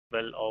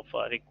of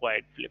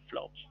required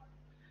flip-flops.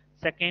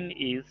 Second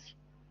is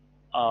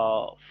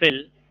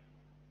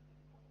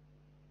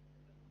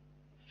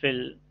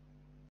fill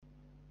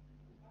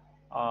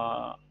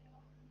uh,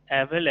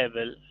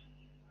 available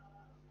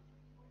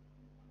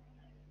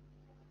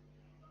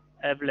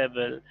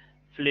available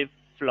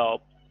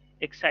flip-flop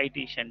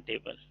excitation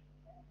table.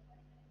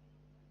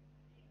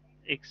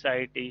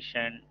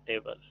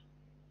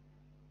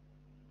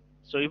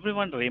 So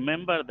everyone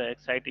remember the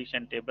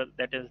excitation table.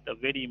 That is the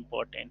very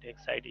important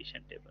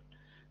excitation table.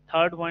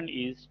 Third one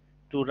is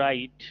to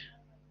write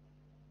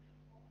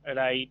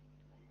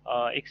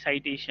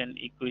excitation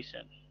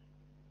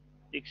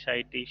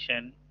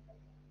excitation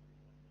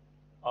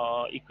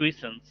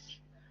equations,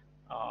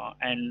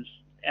 and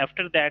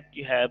after that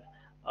you have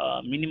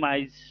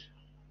minimize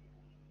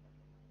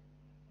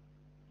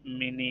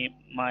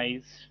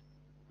minimize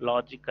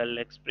logical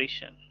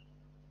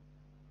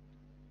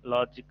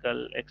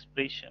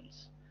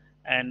expressions,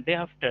 and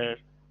thereafter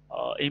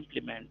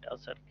implement a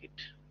circuit.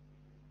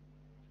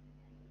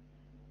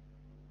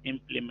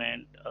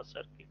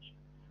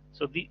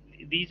 So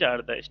these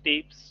are the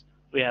steps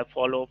we have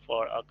followed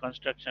for a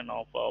construction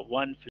of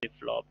one flip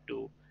flop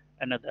to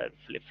another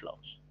flip flop.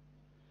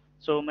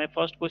 So my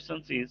first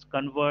question is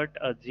convert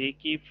a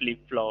JK flip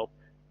flop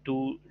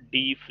to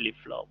D flip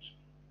flop.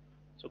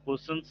 So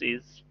questions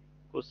is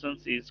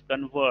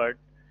convert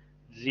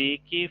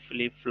JK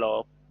flip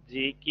flop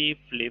JK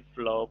flip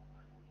flop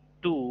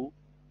to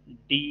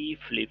D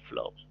flip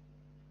flop.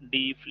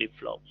 D flip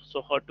flop.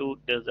 So how to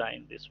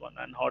design this one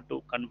and how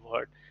to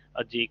convert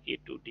a JK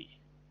to D.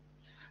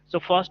 So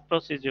first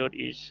procedure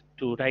is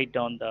to write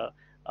down the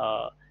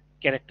uh,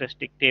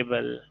 characteristic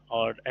table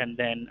or and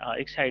then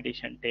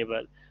excitation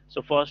table.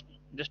 So first,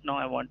 just now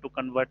I want to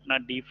convert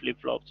not D flip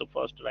flop. So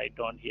first write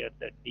down here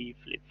the D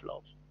flip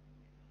flop,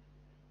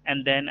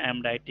 and then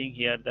I'm writing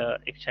here the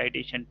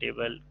excitation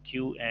table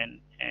Qn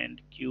and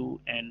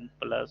Qn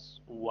plus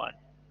one,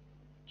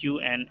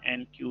 Qn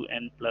and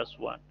Qn plus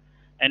one,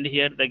 and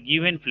here the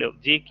given flip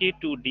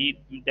JK to D.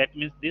 That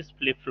means this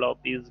flip flop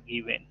is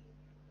given.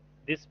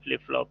 This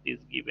flip flop is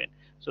given,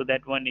 so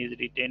that one is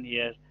written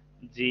here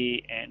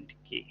J and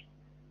K.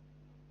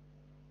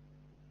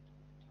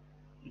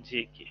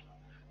 JK.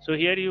 So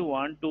here you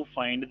want to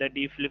find the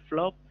D flip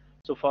flop.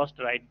 So first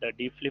write the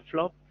D flip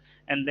flop,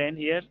 and then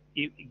here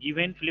if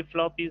given flip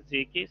flop is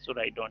JK, so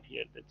write down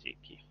here the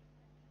JK,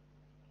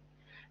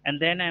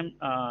 and then I'm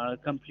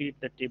complete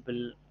the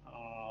table.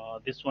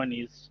 This one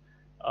is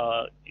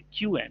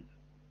Qn.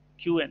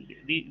 Qn,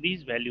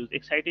 these values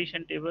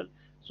excitation table.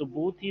 So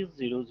both is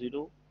 0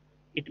 0.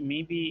 It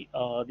may be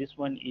this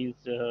one is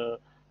 0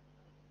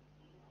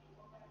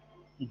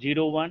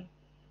 1.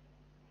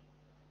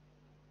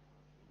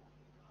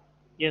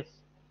 Yes,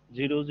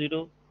 0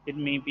 0. It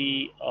may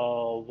be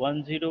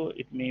 1 0.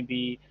 It may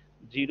be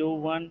 0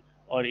 1,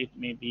 or it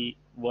may be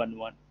 1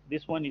 1.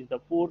 This one is the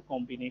four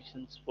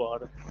combinations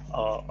for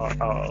a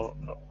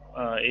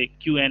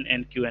Qn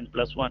and Qn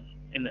plus one.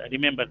 And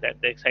remember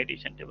that the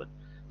excitation table.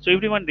 So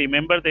everyone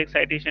remember the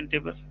excitation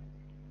table.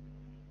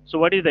 So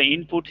what is the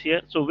inputs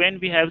here? So when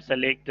we have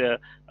select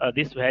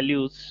these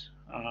values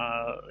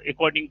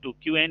according to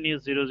Qn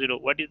is 0 0.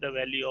 What is the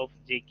value of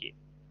Jk?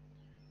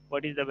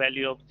 What is the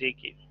value of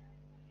Jk?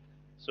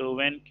 So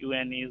when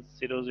Qn is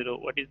 0 0,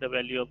 what is the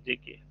value of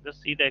Jk?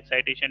 Just see the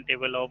excitation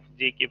table of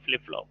Jk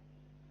flip flop.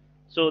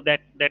 So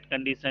that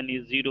condition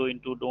is 0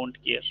 into don't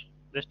care.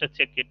 Just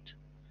check it.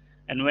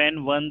 And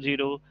when 1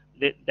 0,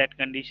 that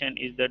condition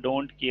is the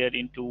don't care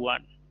into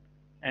 1.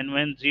 And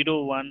when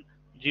 0 1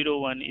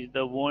 is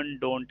the one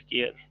don't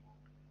care.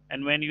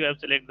 And when you have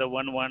select the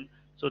 1 1,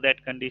 so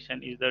that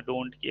condition is the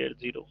don't care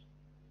 0.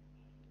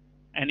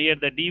 And here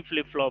the D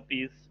flip flop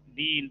is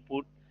D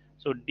input.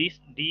 So this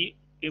D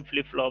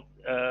flip flop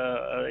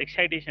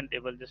excitation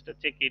table, just to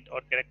check it,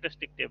 or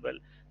characteristic table.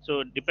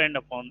 So depend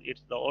upon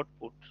it's the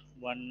output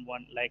 1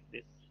 1 like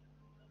this.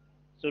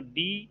 So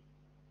D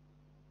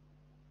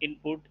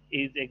input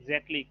is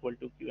exactly equal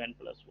to Qn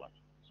plus 1.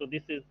 So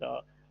this is the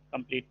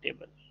complete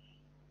table.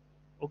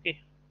 Okay.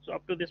 So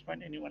up to this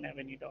point, anyone have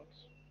any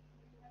doubts?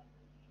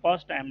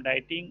 First, I am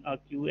writing a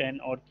Qn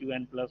or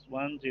Qn plus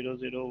 1 0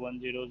 0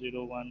 1 0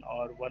 0 1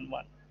 or 1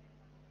 1.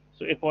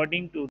 So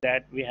according to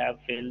that, we have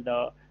filled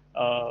the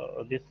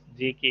this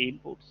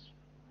JK inputs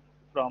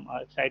from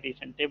our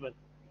citation table.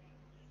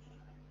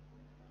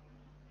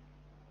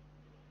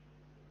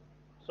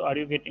 So are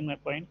you getting my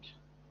point?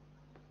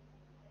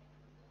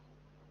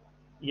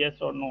 Yes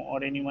or no?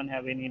 Or anyone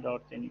have any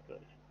doubts, any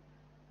query?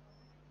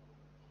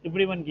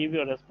 Everyone give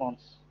your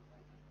response.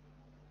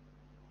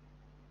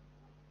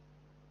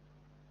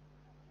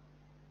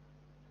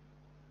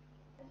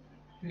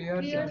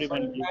 Clear, sir. Clear,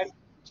 Everyone sir. give.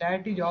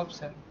 Chat is off,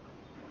 sir.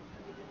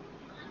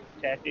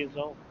 Chat is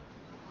off.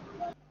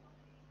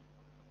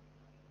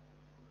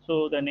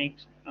 So the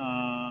next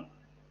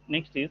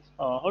is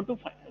how to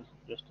find.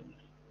 Just a minute.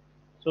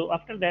 So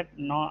after that,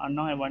 now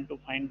I want to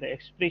find the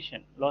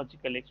expression,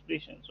 logical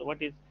expression. So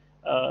what is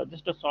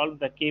just to solve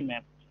the K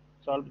map,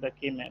 solve the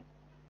K map.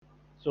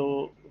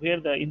 So where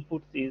the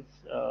inputs is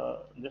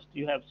just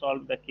you have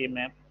solved the K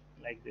map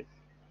like this.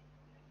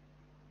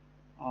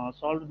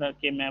 Solve the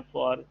K map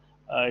for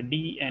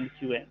D and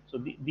Qn. So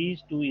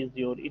these two is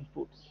your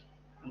inputs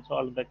and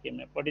solve the K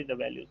map. What is the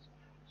values?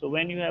 So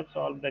when you have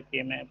solved the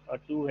K map, a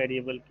two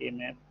variable K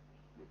map,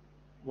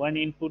 one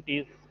input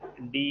is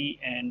D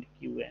and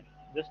Qn.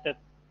 Just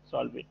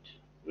solve it.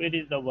 Where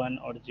is the 1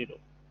 or 0?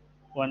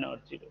 1 or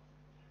 0.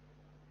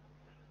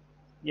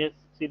 Yes,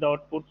 see the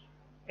output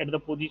at the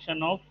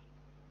position of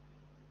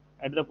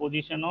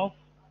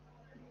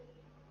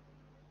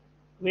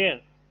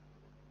where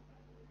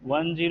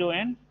 1 0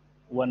 and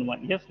 1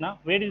 1. Yes, now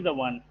where is the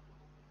 1?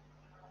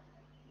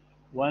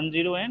 1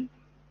 0 and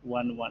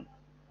 1 1.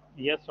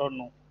 Yes or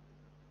no?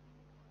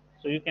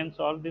 So you can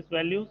solve these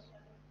values.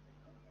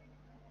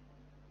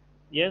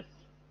 Yes.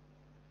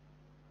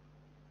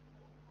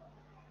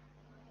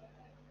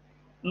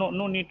 No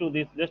need to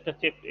this. Just a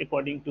check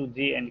according to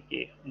J and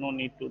K. No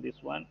need to this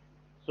one.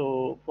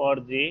 So for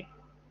J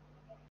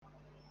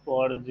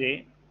for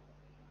J,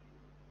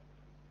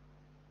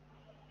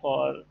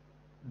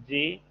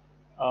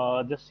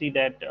 just see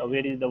that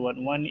where is the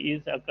one. One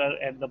is occur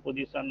at the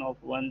position of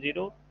 1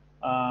 0,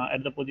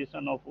 at the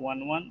position of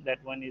 1 1.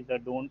 That one is the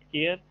don't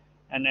care,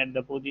 and at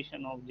the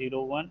position of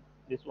 0 1,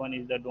 this one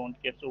is the don't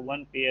care. So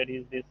one pair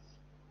is this.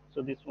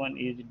 So this one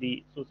is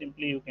D. So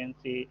simply you can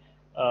say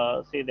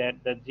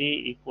that the J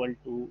equal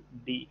to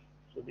D.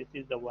 So this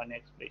is the one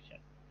expression.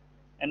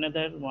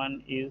 Another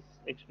one is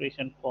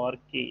expression for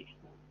K.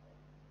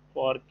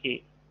 For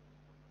K.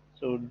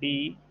 So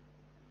D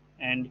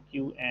and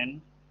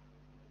Qn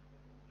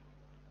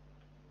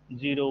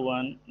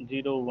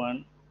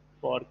 0101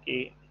 for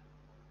K.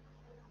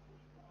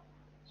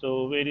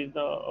 So where is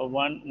the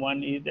 1?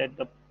 1 is at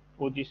the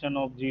position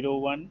of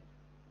 01,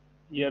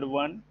 here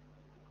 1.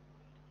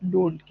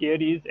 Don't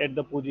care is at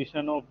the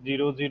position of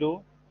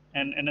 00,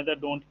 and another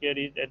don't care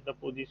is at the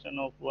position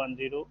of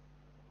 10.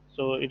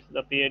 So it's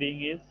the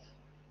pairing is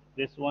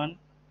this one.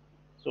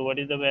 So what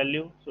is the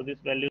value? So this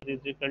value is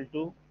equal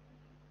to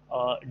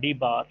d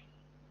bar,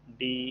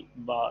 d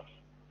bar.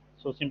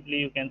 So simply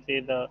you can say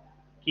the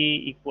k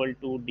equal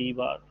to d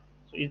bar.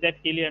 So is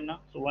that clear now?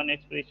 So one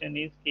expression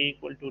is k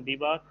equal to d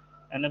bar,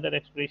 another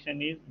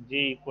expression is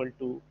j equal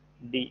to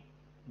d,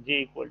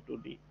 j equal to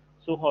d.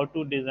 So how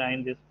to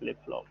design this flip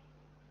flop?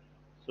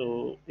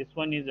 So this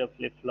one is a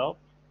flip flop,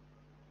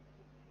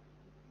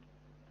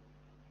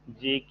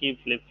 JK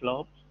flip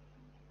flop,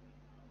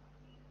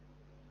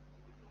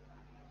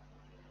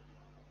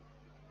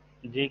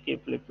 JK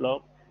flip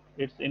flop.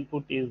 Its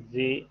input is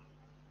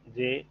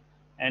J,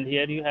 and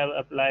here you have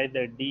applied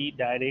the D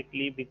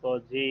directly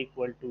because J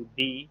equal to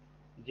D,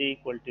 J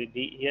equal to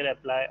D. Here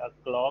apply a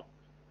clock,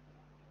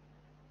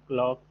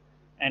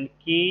 and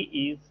K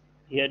is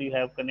here you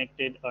have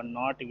connected a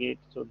NOT gate.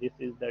 So this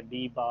is the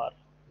D bar.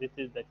 This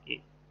is the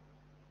K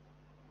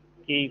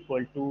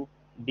equal to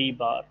D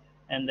bar,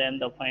 and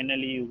then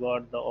finally you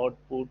got the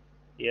output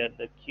here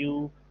the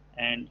Q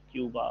and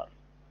Q bar,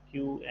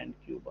 Q and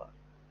Q bar.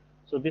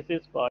 So this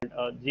is called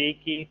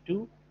JK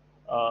to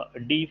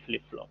D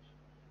flip flop.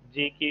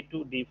 JK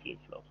to D flip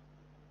flop.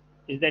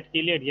 Is that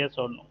clear? Yes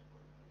or no?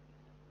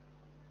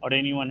 Or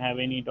anyone have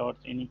any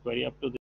doubts, any query up to this?